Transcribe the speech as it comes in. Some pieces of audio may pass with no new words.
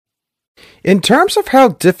In terms of how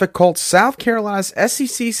difficult South Carolina's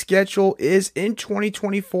SEC schedule is in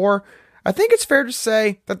 2024, I think it's fair to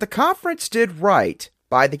say that the conference did right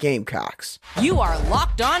by the Gamecocks. You are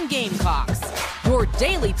Locked On Gamecocks, your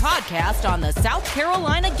daily podcast on the South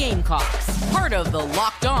Carolina Gamecocks, part of the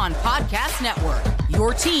Locked On Podcast Network,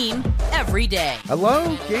 your team every day.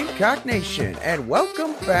 Hello, Gamecock Nation, and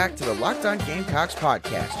welcome back to the Locked On Gamecocks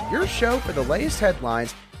podcast, your show for the latest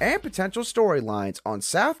headlines and potential storylines on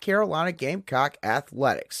South Carolina Gamecock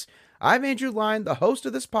athletics. I'm Andrew Lyon, the host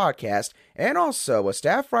of this podcast, and also a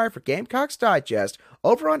staff writer for Gamecocks Digest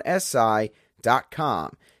over on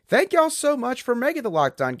SI.com. Thank y'all so much for making the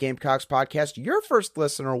Locked On Gamecocks podcast your first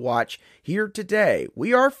listener watch here today.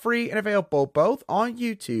 We are free and available both on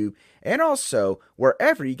YouTube and also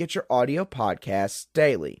wherever you get your audio podcasts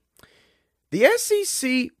daily. The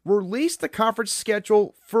SEC released the conference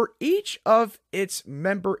schedule for each of its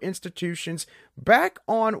member institutions back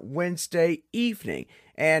on Wednesday evening,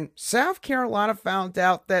 and South Carolina found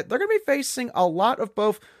out that they're going to be facing a lot of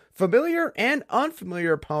both familiar and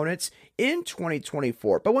unfamiliar opponents in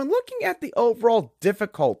 2024. But when looking at the overall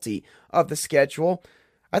difficulty of the schedule,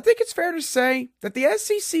 I think it's fair to say that the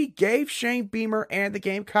SEC gave Shane Beamer and the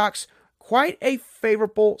Gamecocks quite a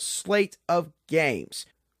favorable slate of games.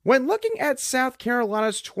 When looking at South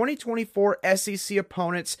Carolina's 2024 SEC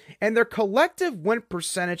opponents and their collective win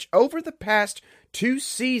percentage over the past two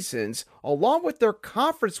seasons, along with their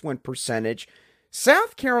conference win percentage,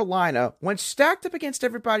 South Carolina, when stacked up against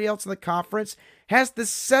everybody else in the conference, has the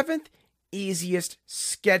seventh easiest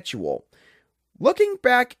schedule. Looking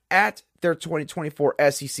back at their 2024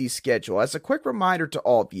 SEC schedule, as a quick reminder to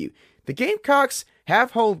all of you, the Gamecocks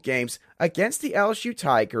have home games against the LSU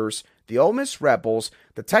Tigers, the Ole Miss Rebels,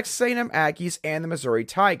 the Texas A&M Aggies, and the Missouri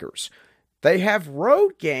Tigers. They have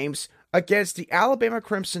road games against the Alabama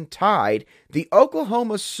Crimson Tide, the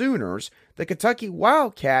Oklahoma Sooners, the Kentucky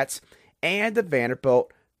Wildcats, and the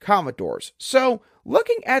Vanderbilt Commodores. So,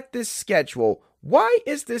 looking at this schedule, why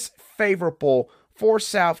is this favorable for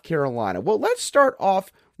South Carolina? Well, let's start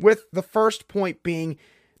off with the first point being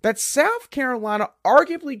that South Carolina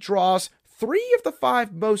arguably draws three of the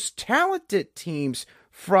five most talented teams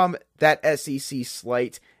from that SEC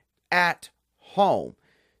slate at home.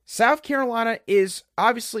 South Carolina is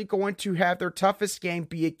obviously going to have their toughest game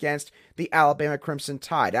be against the Alabama Crimson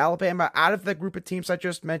Tide. Alabama, out of the group of teams I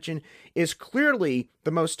just mentioned, is clearly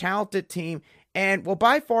the most talented team and will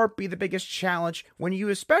by far be the biggest challenge when you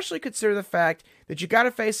especially consider the fact that you got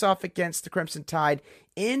to face off against the Crimson Tide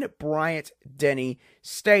in Bryant-Denny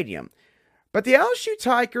Stadium. But the LSU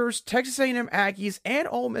Tigers, Texas A&M Aggies, and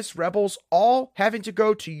Ole Miss Rebels all having to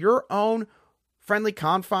go to your own friendly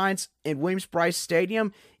confines in Williams-Brice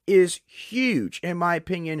Stadium is huge, in my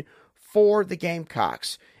opinion, for the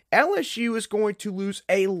Gamecocks. LSU is going to lose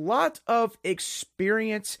a lot of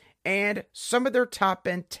experience and some of their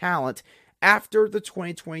top-end talent after the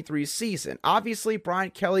 2023 season. Obviously, Brian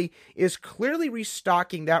Kelly is clearly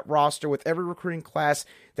restocking that roster with every recruiting class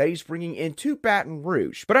that he's bringing into Baton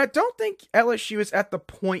Rouge. But I don't think LSU is at the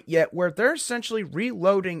point yet where they're essentially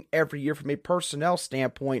reloading every year from a personnel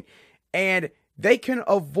standpoint, and they can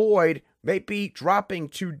avoid maybe dropping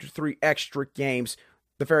 2 to 3 extra games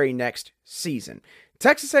the very next season.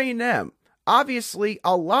 Texas A&M, obviously,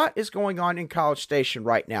 a lot is going on in College Station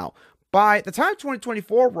right now. By the time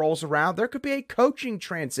 2024 rolls around, there could be a coaching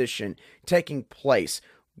transition taking place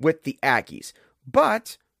with the Aggies.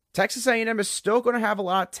 But Texas A&M is still going to have a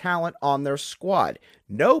lot of talent on their squad.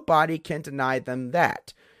 Nobody can deny them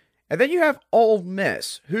that. And then you have Ole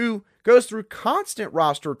Miss, who goes through constant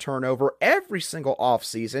roster turnover every single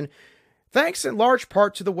offseason, thanks in large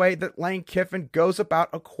part to the way that Lane Kiffin goes about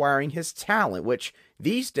acquiring his talent, which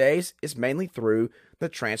these days is mainly through the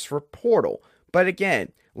transfer portal. But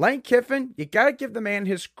again, Lane Kiffin, you got to give the man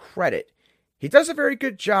his credit. He does a very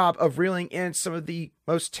good job of reeling in some of the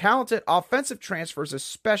most talented offensive transfers,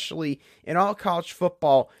 especially in all college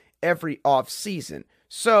football every offseason.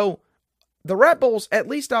 So the Rebels, at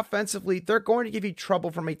least offensively, they're going to give you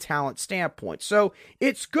trouble from a talent standpoint. So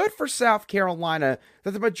it's good for South Carolina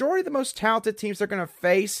that the majority of the most talented teams they're going to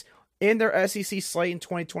face in their SEC slate in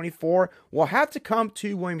 2024 will have to come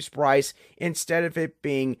to Williams-Brice instead of it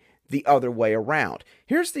being the other way around.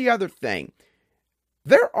 Here's the other thing.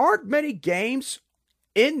 There aren't many games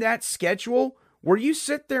in that schedule where you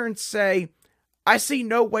sit there and say, I see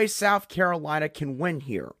no way South Carolina can win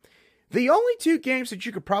here. The only two games that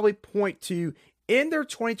you could probably point to in their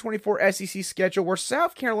 2024 SEC schedule where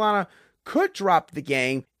South Carolina could drop the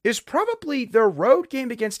game is probably their road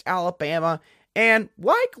game against Alabama and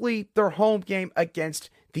likely their home game against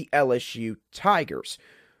the LSU Tigers.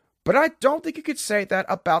 But I don't think you could say that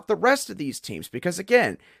about the rest of these teams because,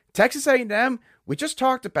 again, Texas A&M, we just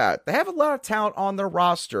talked about it. They have a lot of talent on their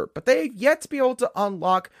roster, but they have yet to be able to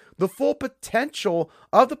unlock the full potential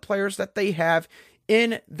of the players that they have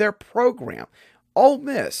in their program. Ole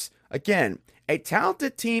Miss, again, a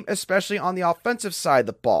talented team, especially on the offensive side of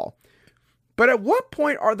the ball. But at what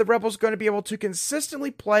point are the Rebels going to be able to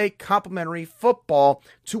consistently play complementary football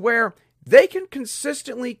to where they can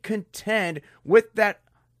consistently contend with that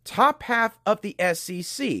top half of the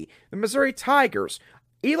SEC? The Missouri Tigers,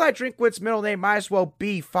 Eli Drinkwitz's middle name might as well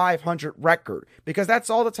be 500 record because that's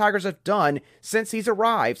all the Tigers have done since he's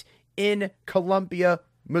arrived in Columbia,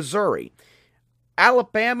 Missouri.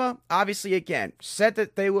 Alabama, obviously, again, said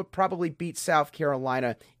that they would probably beat South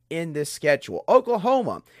Carolina in this schedule.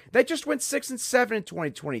 Oklahoma, they just went 6-7 in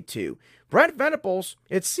 2022. Brent Venables,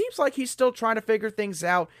 it seems like he's still trying to figure things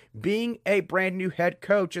out being a brand new head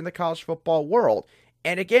coach in the college football world.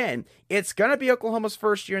 And again, it's going to be Oklahoma's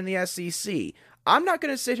first year in the SEC. I'm not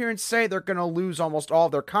going to sit here and say they're going to lose almost all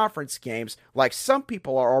of their conference games like some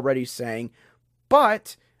people are already saying,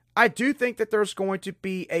 but I do think that there's going to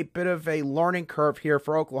be a bit of a learning curve here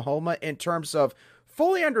for Oklahoma in terms of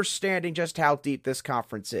fully understanding just how deep this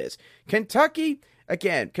conference is. Kentucky,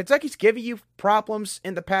 again, Kentucky's given you problems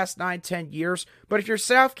in the past 9-10 years, but if you're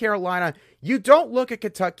South Carolina, you don't look at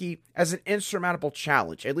Kentucky as an insurmountable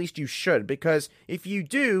challenge. At least you should, because if you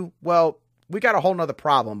do, well, we got a whole nother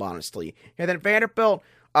problem, honestly. And then Vanderbilt's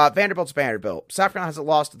Vanderbilt. South Carolina hasn't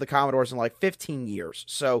lost to the Commodores in like 15 years,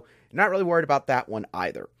 so not really worried about that one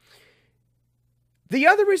either. The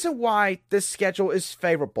other reason why this schedule is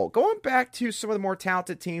favorable, going back to some of the more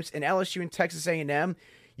talented teams in LSU and Texas A&M,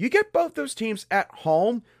 you get both those teams at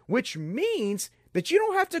home, which means that you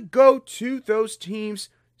don't have to go to those teams'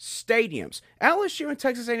 stadiums. LSU and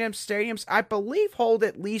Texas A&M stadiums, I believe, hold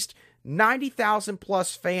at least 90,000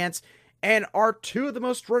 plus fans and are two of the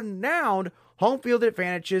most renowned home field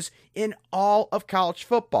advantages in all of college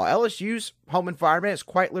football. LSU's home environment is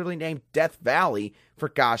quite literally named Death Valley, for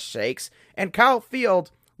gosh sakes. And Kyle Field,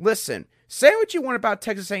 listen, say what you want about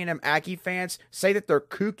Texas A&M Aggie fans. Say that they're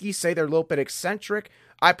kooky, say they're a little bit eccentric.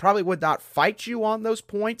 I probably would not fight you on those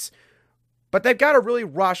points. But they've got a really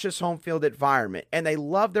rushous home field environment, and they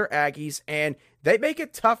love their Aggies, and they make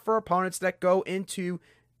it tough for opponents that go into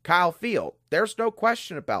Kyle Field. There's no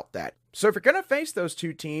question about that. So if you're going to face those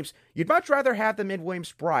two teams, you'd much rather have them in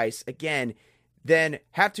Williams-Brice, again, than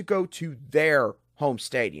have to go to their home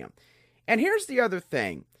stadium. And here's the other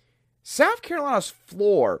thing. South Carolina's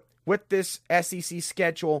floor with this SEC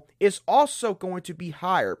schedule is also going to be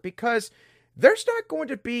higher because there's not going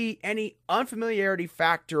to be any unfamiliarity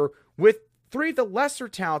factor with three of the lesser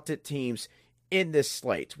talented teams in this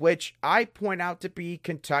slate, which I point out to be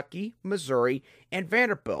Kentucky, Missouri, and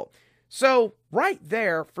Vanderbilt. So right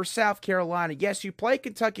there for South Carolina, yes, you play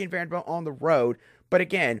Kentucky and Vanderbilt on the road, but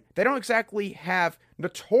again, they don't exactly have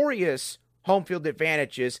notorious home field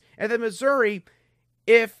advantages. And then Missouri,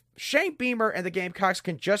 if Shane Beamer and the Gamecocks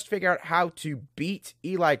can just figure out how to beat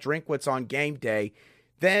Eli Drinkwitz on game day,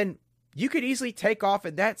 then you could easily take off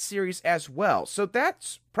in that series as well. So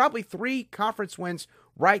that's probably 3 conference wins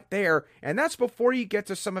right there, and that's before you get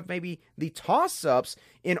to some of maybe the toss-ups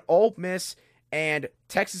in Ole Miss and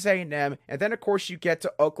Texas A&M, and then, of course, you get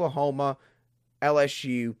to Oklahoma,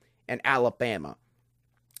 LSU, and Alabama.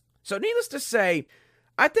 So needless to say,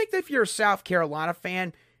 I think that if you're a South Carolina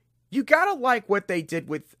fan, you gotta like what they did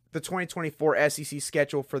with the 2024 SEC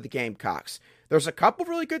schedule for the Gamecocks. There's a couple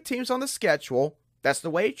really good teams on the schedule. That's the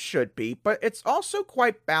way it should be, but it's also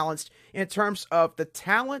quite balanced in terms of the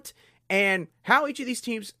talent and how each of these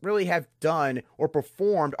teams really have done or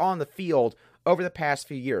performed on the field over the past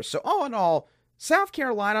few years. So all in all, South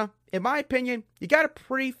Carolina, in my opinion, you got a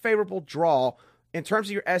pretty favorable draw in terms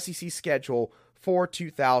of your SEC schedule for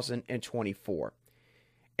 2024.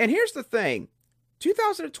 And here's the thing,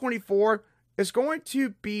 2024 is going to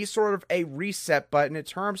be sort of a reset button in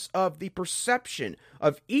terms of the perception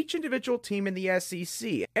of each individual team in the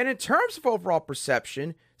SEC. And in terms of overall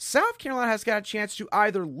perception, South Carolina has got a chance to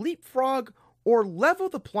either leapfrog or level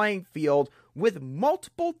the playing field with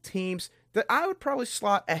multiple teams that I would probably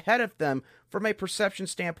slot ahead of them from a perception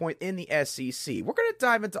standpoint in the SEC. We're going to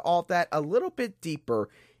dive into all of that a little bit deeper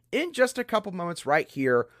in just a couple moments right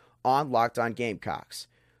here on Locked On Gamecocks.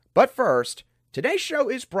 But first, today's show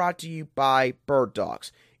is brought to you by Bird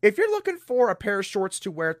Dogs. If you're looking for a pair of shorts to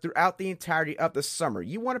wear throughout the entirety of the summer,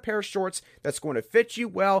 you want a pair of shorts that's going to fit you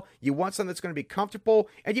well, you want something that's going to be comfortable,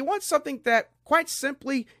 and you want something that, quite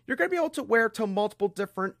simply, you're going to be able to wear to multiple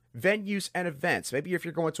different venues and events. Maybe if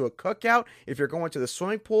you're going to a cookout, if you're going to the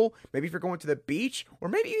swimming pool, maybe if you're going to the beach, or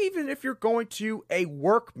maybe even if you're going to a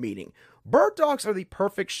work meeting. Bird Dogs are the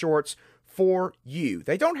perfect shorts for you.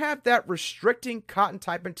 They don't have that restricting cotton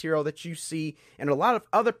type material that you see in a lot of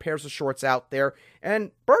other pairs of shorts out there.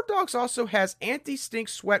 And Bird Dogs also has anti-stink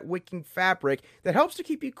sweat wicking fabric that helps to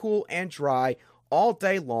keep you cool and dry all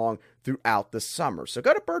day long throughout the summer. So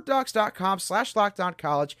go to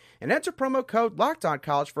birddogs.com/LockedOnCollege and enter promo code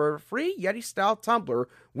LockedOnCollege for a free Yeti style tumbler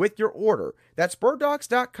with your order. That's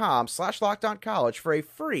birddogs.com/LockedOnCollege for a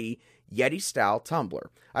free Yeti style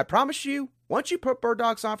tumbler. I promise you, once you put Bird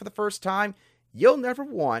Dogs on for the first time, you'll never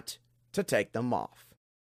want to take them off.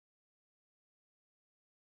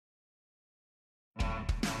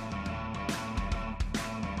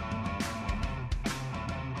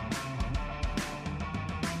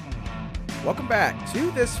 Welcome back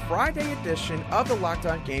to this Friday edition of the Locked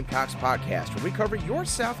On Gamecocks podcast, where we cover your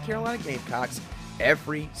South Carolina Gamecocks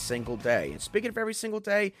every single day. And speaking of every single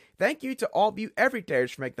day, thank you to all of you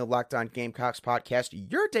everydayers for making the Locked On Gamecocks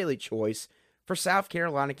podcast your daily choice for South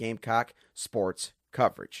Carolina Gamecock sports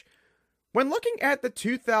coverage. When looking at the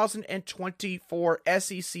 2024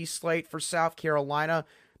 SEC slate for South Carolina,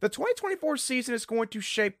 the 2024 season is going to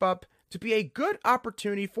shape up to be a good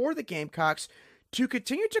opportunity for the Gamecocks to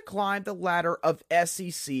continue to climb the ladder of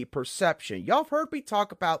SEC perception. Y'all have heard me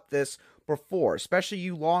talk about this before, especially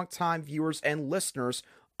you longtime viewers and listeners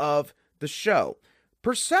of the show.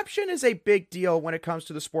 Perception is a big deal when it comes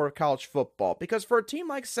to the sport of college football, because for a team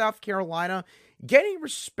like South Carolina, getting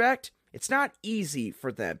respect, it's not easy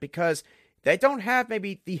for them because they don't have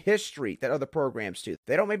maybe the history that other programs do.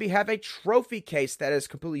 They don't maybe have a trophy case that is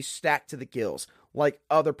completely stacked to the gills like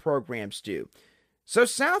other programs do. So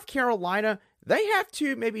South Carolina, they have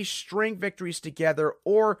to maybe string victories together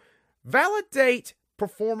or validate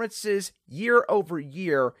performances year over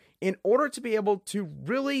year in order to be able to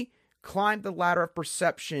really climb the ladder of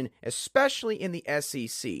perception, especially in the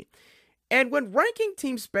SEC. And when ranking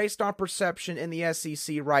teams based on perception in the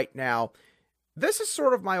SEC right now, this is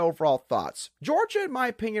sort of my overall thoughts. Georgia, in my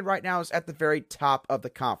opinion, right now is at the very top of the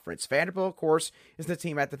conference. Vanderbilt, of course, is the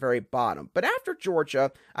team at the very bottom. But after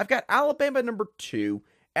Georgia, I've got Alabama number 2,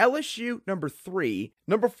 LSU number 3.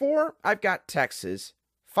 Number 4, I've got Texas.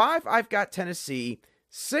 5, I've got Tennessee.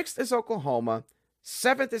 6th is Oklahoma.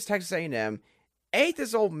 7th is Texas A&M. 8th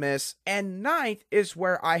is Ole Miss. And 9th is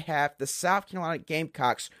where I have the South Carolina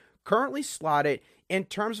Gamecocks currently slotted in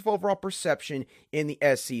terms of overall perception in the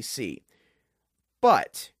SEC.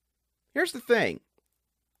 But here's the thing.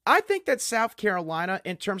 I think that South Carolina,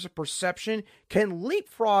 in terms of perception, can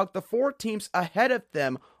leapfrog the 4 teams ahead of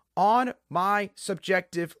them on my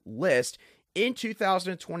subjective list in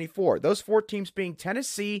 2024. Those 4 teams being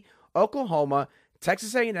Tennessee, Oklahoma,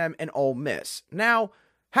 Texas A&M, and Ole Miss. Now,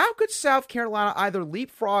 how could South Carolina either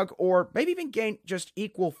leapfrog or maybe even gain just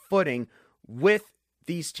equal footing with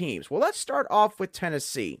these teams? Well, let's start off with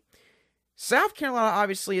Tennessee. South Carolina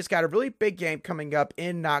obviously has got a really big game coming up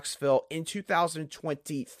in Knoxville in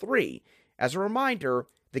 2023. As a reminder,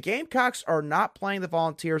 the Gamecocks are not playing the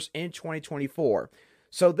Volunteers in 2024.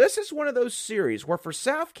 So this is one of those series where for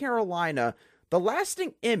South Carolina, the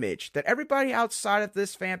lasting image that everybody outside of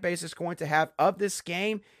this fan base is going to have of this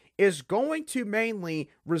game is going to mainly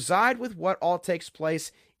reside with what all takes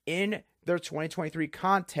place in their 2023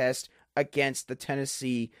 contest against the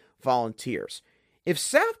Tennessee Volunteers. If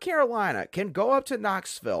South Carolina can go up to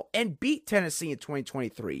Knoxville and beat Tennessee in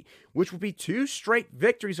 2023, which would be 2 straight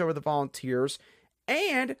victories over the Volunteers,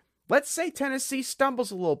 and let's say Tennessee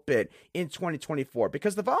stumbles a little bit in 2024,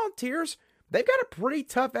 because the Volunteers, they've got a pretty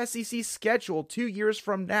tough SEC schedule 2 years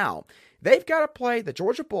from now. They've got to play the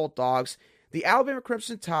Georgia Bulldogs, the Alabama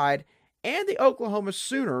Crimson Tide, and the Oklahoma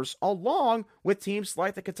Sooners, along with teams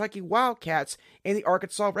like the Kentucky Wildcats and the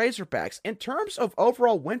Arkansas Razorbacks. In terms of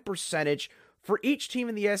overall win percentage for each team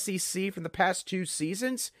in the SEC from the past 2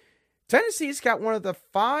 seasons, Tennessee's got one of the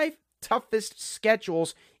 5 toughest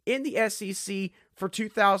schedules in the SEC for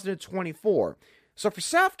 2024. So for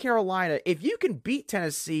South Carolina, if you can beat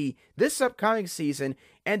Tennessee this upcoming season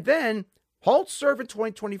and then hold serve in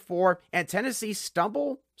 2024 and Tennessee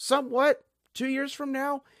stumble somewhat 2 years from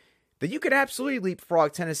now, then you could absolutely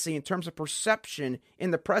leapfrog Tennessee in terms of perception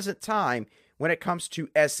in the present time when it comes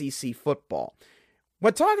to SEC football.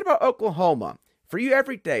 When talking about Oklahoma, for you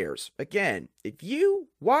everydayers, again, if you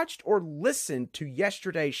watched or listened to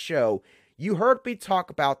yesterday's show, you heard me talk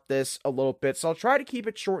about this a little bit, so I'll try to keep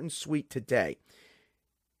it short and sweet today.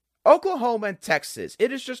 Oklahoma and Texas,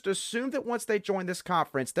 it is just assumed that once they join this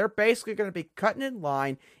conference, they're basically going to be cutting in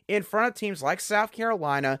line in front of teams like South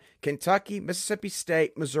Carolina, Kentucky, Mississippi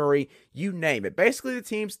State, Missouri, you name it. Basically the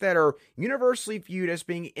teams that are universally viewed as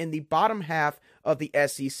being in the bottom half of the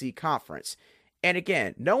SEC conference. And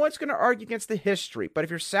again, no one's going to argue against the history, but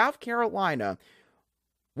if you're South Carolina,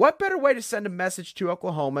 what better way to send a message to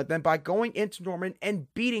Oklahoma than by going into Norman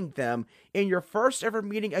and beating them in your first ever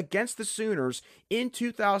meeting against the Sooners in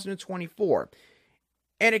 2024?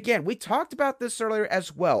 And again, we talked about this earlier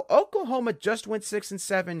as well. Oklahoma just went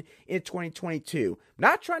 6-7 in 2022.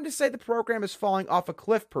 Not trying to say the program is falling off a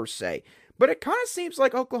cliff per se, but it kind of seems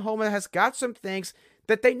like Oklahoma has got some things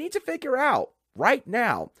that they need to figure out right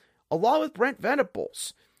now, along with Brent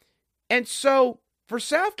Venables. And so for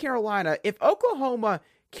South Carolina, if Oklahoma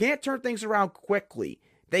can't turn things around quickly,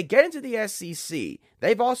 they get into the SEC.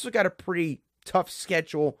 They've also got a pretty tough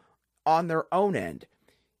schedule on their own end.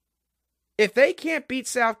 If they can't beat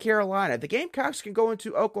South Carolina, the Gamecocks can go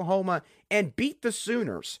into Oklahoma and beat the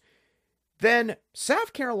Sooners. Then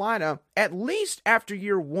South Carolina, at least after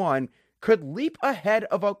year one, could leap ahead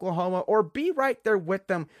of Oklahoma or be right there with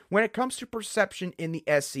them when it comes to perception in the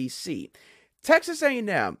SEC. Texas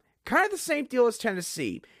A&M, kind of the same deal as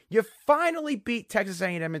Tennessee. You finally beat Texas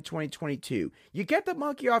A&M in 2022. You get the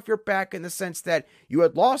monkey off your back in the sense that you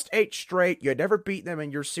had lost 8 straight. You had never beaten them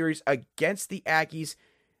in your series against the Aggies.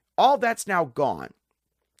 All that's now gone.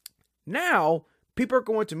 Now, people are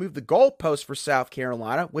going to move the goalposts for South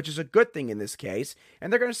Carolina, which is a good thing in this case.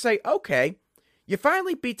 And they're going to say, okay, you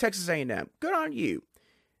finally beat Texas A&M. Good on you.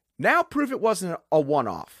 Now prove it wasn't a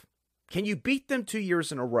one-off. Can you beat them 2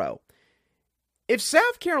 years in a row? If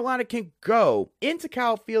South Carolina can go into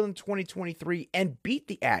Kyle Field in 2023 and beat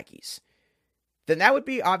the Aggies, then that would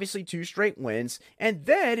be obviously 2 straight wins. And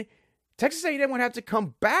then Texas A&M would have to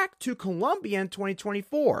come back to Columbia in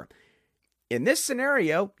 2024. In this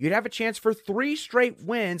scenario, you'd have a chance for 3 straight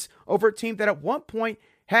wins over a team that at one point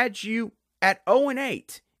had you at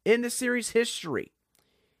 0-8 in the series history.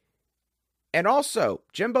 And also,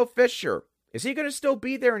 Jimbo Fisher, is he going to still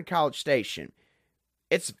be there in College Station?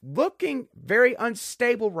 It's looking very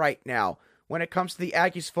unstable right now when it comes to the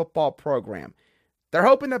Aggies football program. They're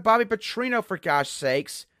hoping that Bobby Petrino, for gosh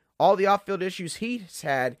sakes, all the off-field issues he's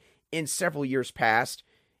had in several years past,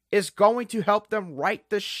 is going to help them right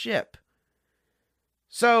the ship.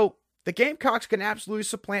 So, the Gamecocks can absolutely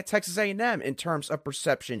supplant Texas A&M in terms of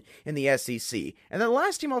perception in the SEC. And then the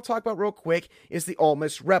last team I'll talk about real quick is the Ole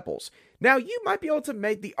Miss Rebels. Now, you might be able to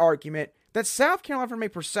make the argument that South Carolina, from a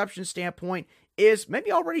perception standpoint, is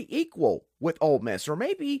maybe already equal with Ole Miss, or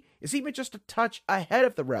maybe is even just a touch ahead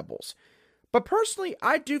of the Rebels. But personally,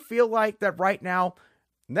 I do feel like that right now,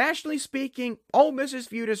 nationally speaking, Ole Miss is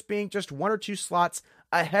viewed as being just 1 or 2 slots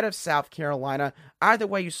ahead of South Carolina, either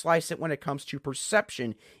way you slice it when it comes to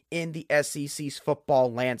perception in the SEC's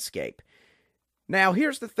football landscape. Now,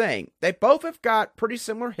 here's the thing. They both have got pretty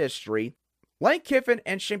similar history. Lane Kiffin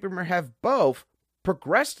and Shane Beamer have both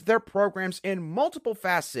progressed their programs in multiple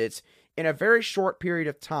facets in a very short period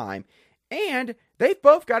of time, and they've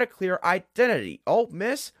both got a clear identity. Ole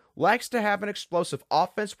Miss likes to have an explosive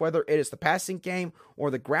offense, whether it is the passing game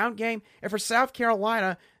or the ground game, and for South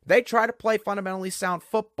Carolina, they try to play fundamentally sound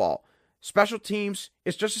football. Special teams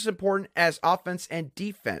is just as important as offense and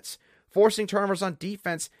defense. Forcing turnovers on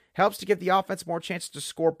defense helps to give the offense more chances to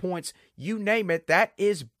score points. You name it, that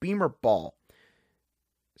is Beamer ball.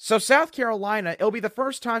 So South Carolina, it'll be the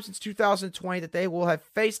first time since 2020 that they will have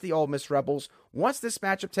faced the Ole Miss Rebels once this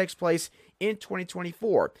matchup takes place in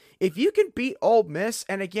 2024. If you can beat Ole Miss,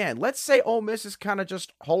 and again, let's say Ole Miss is kind of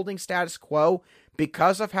just holding status quo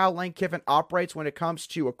because of how Lane Kiffin operates when it comes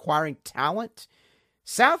to acquiring talent,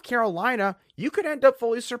 South Carolina, you could end up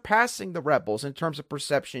fully surpassing the Rebels in terms of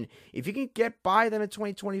perception if you can get by them in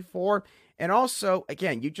 2024. And also,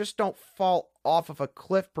 again, you just don't fall off of a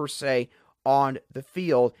cliff per se on the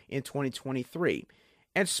field in 2023.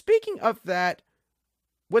 And speaking of that,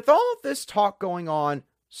 with all of this talk going on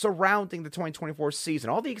surrounding the 2024 season,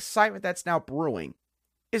 all the excitement that's now brewing,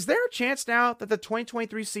 is there a chance now that the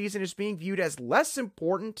 2023 season is being viewed as less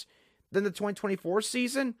important than the 2024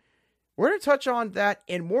 season? We're going to touch on that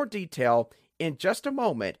in more detail in just a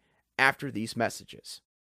moment after these messages.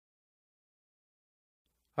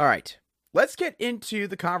 All right, let's get into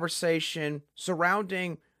the conversation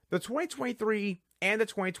surrounding the 2023 and the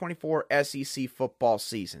 2024 SEC football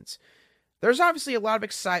seasons. There's obviously a lot of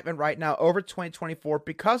excitement right now over 2024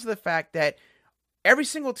 because of the fact that every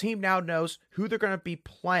single team now knows who they're going to be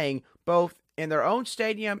playing both in their own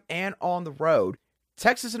stadium and on the road.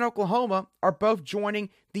 Texas and Oklahoma are both joining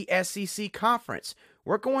the SEC conference.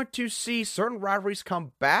 We're going to see certain rivalries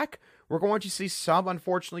come back. We're going to see some,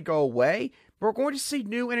 unfortunately, go away. But we're going to see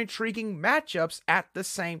new and intriguing matchups at the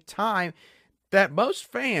same time that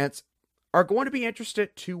most fans are going to be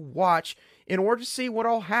interested to watch in order to see what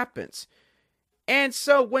all happens. And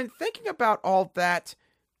so when thinking about all that,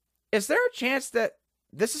 is there a chance that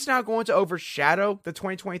this is now going to overshadow the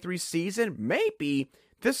 2023 season? Maybe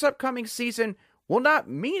this upcoming season will not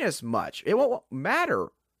mean as much. It won't matter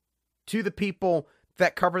to the people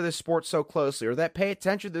that cover this sport so closely or that pay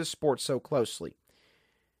attention to this sport so closely.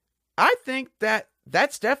 I think that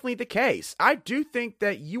that's definitely the case. I do think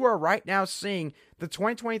that you are right now seeing the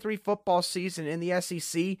 2023 football season in the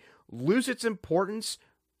SEC lose its importance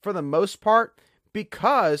for the most part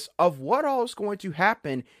because of what all is going to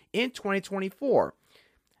happen in 2024.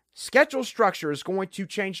 Schedule structure is going to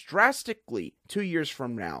change drastically 2 years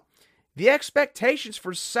from now. The expectations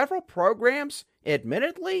for several programs,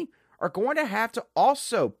 admittedly, are going to have to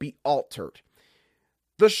also be altered.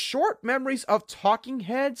 The short memories of talking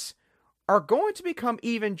heads are going to become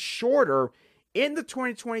even shorter in the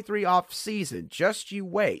 2023 offseason. Just you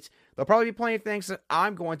wait. There'll probably be plenty of things that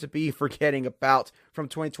I'm going to be forgetting about from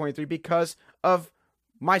 2023 because of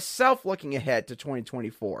myself looking ahead to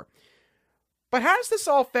 2024. But how does this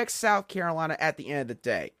all affect South Carolina at the end of the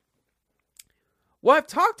day? Well, I've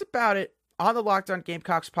talked about it on the Locked On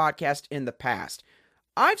Gamecocks podcast in the past.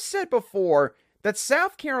 I've said before that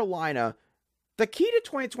South Carolina, the key to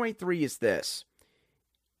 2023 is this.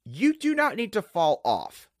 You do not need to fall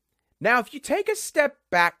off. Now, if you take a step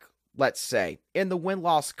back, let's say, in the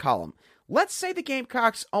win-loss column, let's say the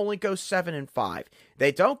Gamecocks only go 7-5.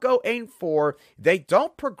 They don't go 8-4. They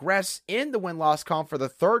don't progress in the win-loss column for the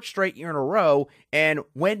third straight year in a row and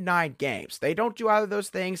win 9 games. They don't do either of those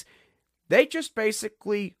things. They just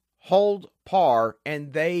basically hold par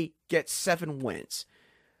and they get 7 wins.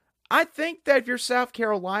 I think that if you're South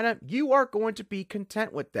Carolina, you are going to be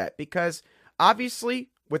content with that because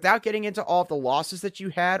obviously, without getting into all of the losses that you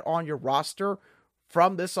had on your roster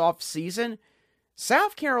from this offseason,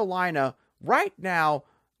 South Carolina, right now,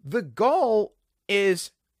 the goal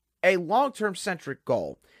is a long-term centric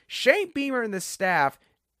goal. Shane Beamer and the staff,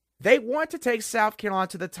 they want to take South Carolina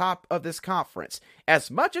to the top of this conference.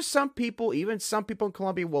 As much as some people, even some people in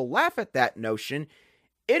Columbia, will laugh at that notion,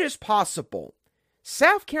 it is possible.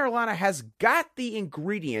 South Carolina has got the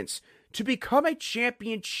ingredients to become a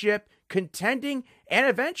championship contending and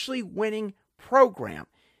eventually winning program.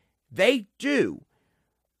 They do.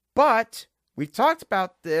 But we've talked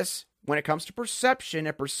about this when it comes to perception,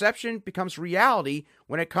 and perception becomes reality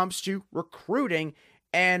when it comes to recruiting,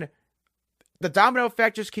 and the domino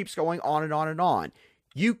effect just keeps going on and on and on.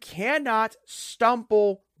 You cannot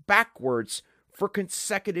stumble backwards for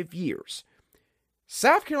consecutive years.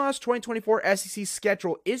 South Carolina's 2024 SEC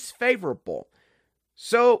schedule is favorable.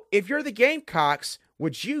 So if you're the Gamecocks,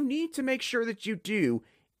 what you need to make sure that you do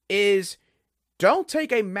is don't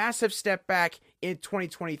take a massive step back in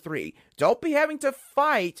 2023. Don't be having to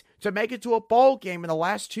fight to make it to a bowl game in the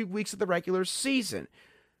last 2 weeks of the regular season.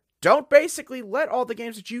 Don't basically let all the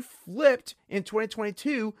games that you flipped in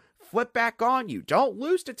 2022 flip back on you. Don't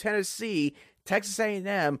lose to Tennessee, Texas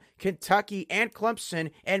A&M, Kentucky, and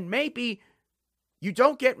Clemson, and maybe you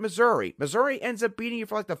don't get Missouri. Missouri ends up beating you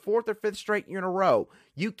for like the 4th or 5th straight year in a row.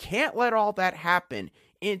 You can't let all that happen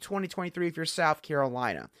in 2023 if you're South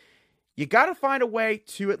Carolina. You got to find a way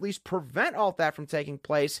to at least prevent all that from taking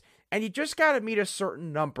place, and you just got to meet a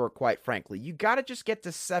certain number, quite frankly. You got to just get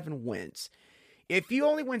to 7 wins. If you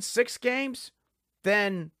only win 6 games,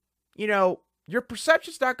 then, your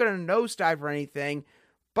perception's not going to nosedive or anything,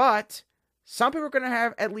 but some people are going to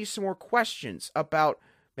have at least some more questions about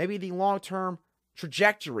maybe the long-term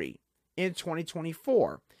trajectory in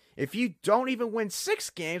 2024. If you don't even win 6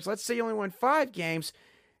 games, let's say you only win 5 games,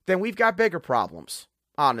 then we've got bigger problems,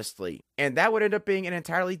 honestly. And that would end up being an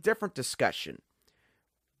entirely different discussion.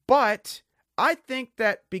 But I think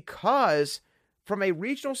that because from a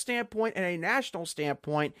regional standpoint and a national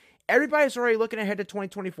standpoint, everybody's already looking ahead to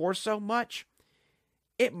 2024 so much,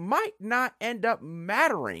 it might not end up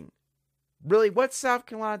mattering really what South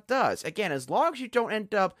Carolina does. Again, as long as you don't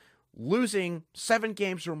end up losing 7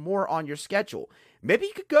 games or more on your schedule. Maybe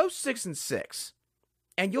you could go 6-6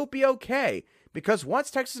 and you'll be okay, because once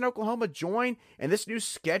Texas and Oklahoma join and this new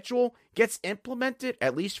schedule gets implemented,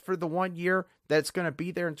 at least for the 1 year that it's going to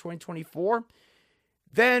be there in 2024,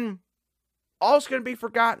 then all's going to be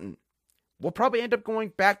forgotten. We'll probably end up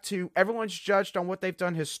going back to everyone's judged on what they've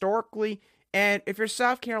done historically, and if you're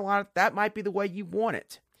South Carolina, that might be the way you want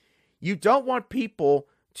it. You don't want people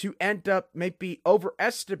to end up maybe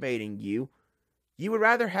overestimating you. You would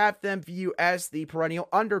rather have them view as the perennial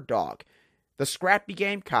underdog, the scrappy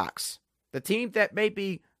Gamecocks, the team that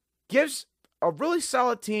maybe gives a really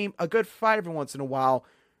solid team a good fight every once in a while,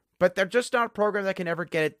 but they're just not a program that can ever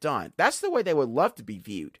get it done. That's the way they would love to be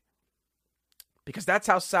viewed, because that's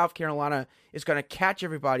how South Carolina is going to catch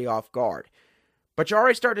everybody off guard. But you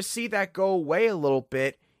already start to see that go away a little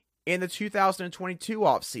bit in the 2022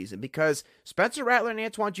 offseason, because Spencer Rattler and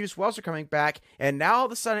Antoine Juice Wells are coming back, and now all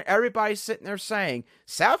of a sudden everybody's sitting there saying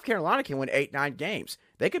South Carolina can win 8-9 games.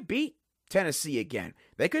 They could beat Tennessee again.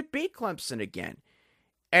 They could beat Clemson again.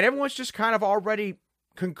 And everyone's just kind of already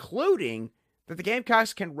concluding that the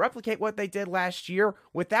Gamecocks can replicate what they did last year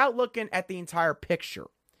without looking at the entire picture.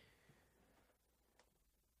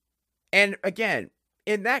 And again,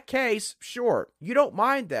 in that case, sure, you don't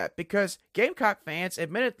mind that, because Gamecock fans,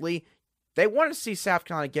 admittedly, they want to see South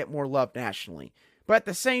Carolina get more love nationally. But at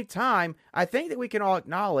the same time, I think that we can all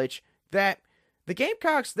acknowledge that the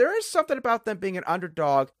Gamecocks, there is something about them being an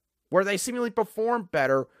underdog where they seemingly perform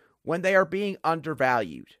better when they are being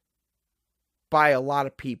undervalued by a lot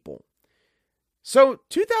of people. So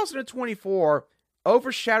 2024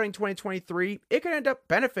 overshadowing 2023, it could end up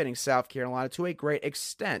benefiting South Carolina to a great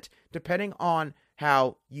extent, depending on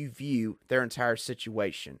how you view their entire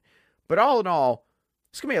situation. But all in all,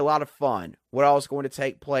 it's going to be a lot of fun what all is going to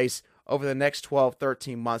take place over the next 12,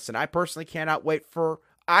 13 months, and I personally cannot wait for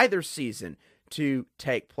either season to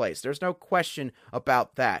take place. There's no question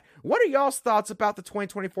about that. What are y'all's thoughts about the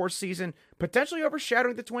 2024 season potentially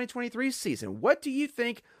overshadowing the 2023 season? What do you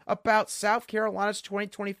think about South Carolina's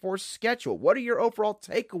 2024 schedule? What are your overall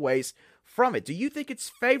takeaways from it? Do you think it's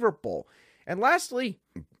favorable? And lastly,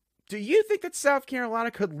 do you think that South Carolina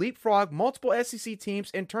could leapfrog multiple SEC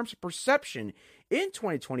teams in terms of perception in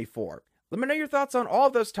 2024? Let me know your thoughts on all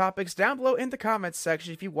of those topics down below in the comments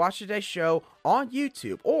section if you watch today's show on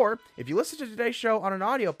YouTube. Or if you listen to today's show on an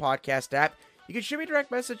audio podcast app, you can shoot me a direct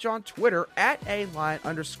message on Twitter at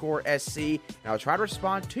 @ALion_SC, and I'll try to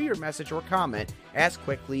respond to your message or comment as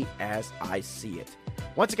quickly as I see it.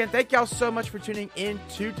 Once again, thank y'all so much for tuning in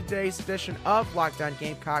to today's edition of Locked On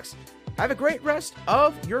Gamecocks. Have a great rest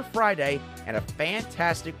of your Friday and a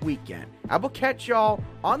fantastic weekend. I will catch y'all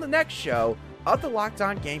on the next show of the Locked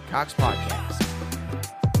On Gamecocks podcast.